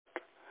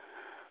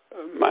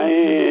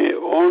my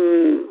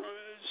own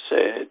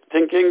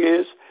thinking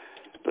is,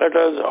 let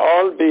us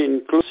all be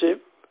inclusive,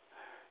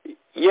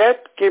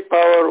 yet keep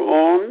our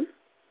own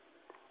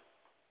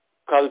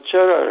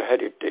culture or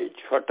heritage,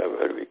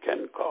 whatever we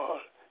can call.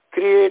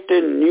 Create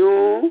a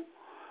new,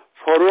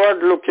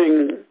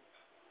 forward-looking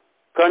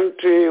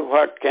country,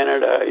 what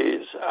Canada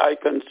is. I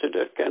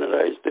consider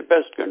Canada is the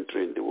best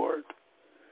country in the world.